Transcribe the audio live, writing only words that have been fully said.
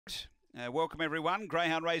Welcome everyone.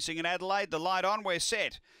 Greyhound racing in Adelaide. The light on. We're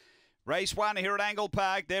set. Race 1 here at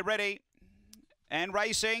Angle-Park. They're ready. And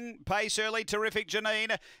racing, pace early, Terrific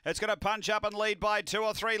Janine. It's going to punch up and lead by 2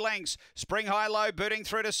 or 3 lengths. Spring High Low booting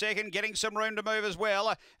through to second, getting some room to move as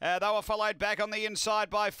well. They were followed back on the inside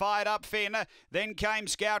by Fired Up Finn. Then came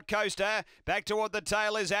Scout Coaster. Back toward the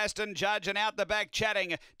tail is Aston Judge, and out the back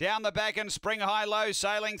Chatting. Down the back and Spring High Low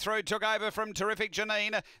sailing through, took over from Terrific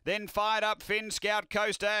Janine. Then Fired Up Finn, Scout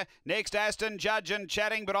Coaster. Next Aston Judge and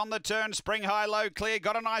Chatting, but on the turn Spring High Low clear.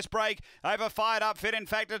 Got a nice break over Fired Up Finn. In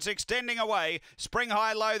fact, it's extending away. Spring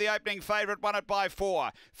High Low, the opening favourite, won it by 4.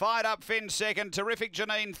 Fired Up Finn second, Terrific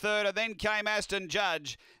Janine third, and then came Aston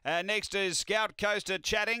Judge. Next is Scout Coaster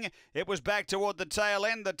Chatting. It was back toward the tail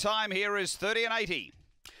end. The time here is 30 and 80.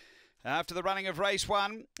 After the running of race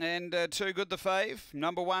 1, and too good the fave.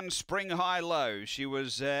 Number 1, Spring High Low. She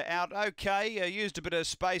was out okay, used a bit of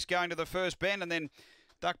space going to the first bend, and then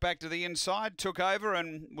ducked back to the inside, took over,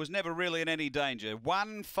 and was never really in any danger.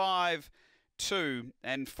 1, 5, 2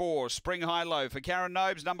 and 4, Spring High Low for Karen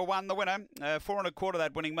Nobes. Number 1, the winner, 4 1/4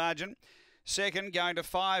 that winning margin. Second, going to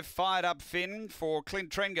 5, Fired Up Finn for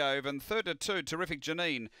Clint Trengove, and third to 2, Terrific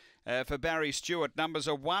Janine for Barry Stewart. Numbers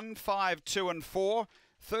are 1, 5, 2 and 4,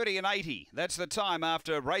 30 and 80. That's the time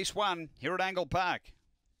after race 1 here at Angle-Park.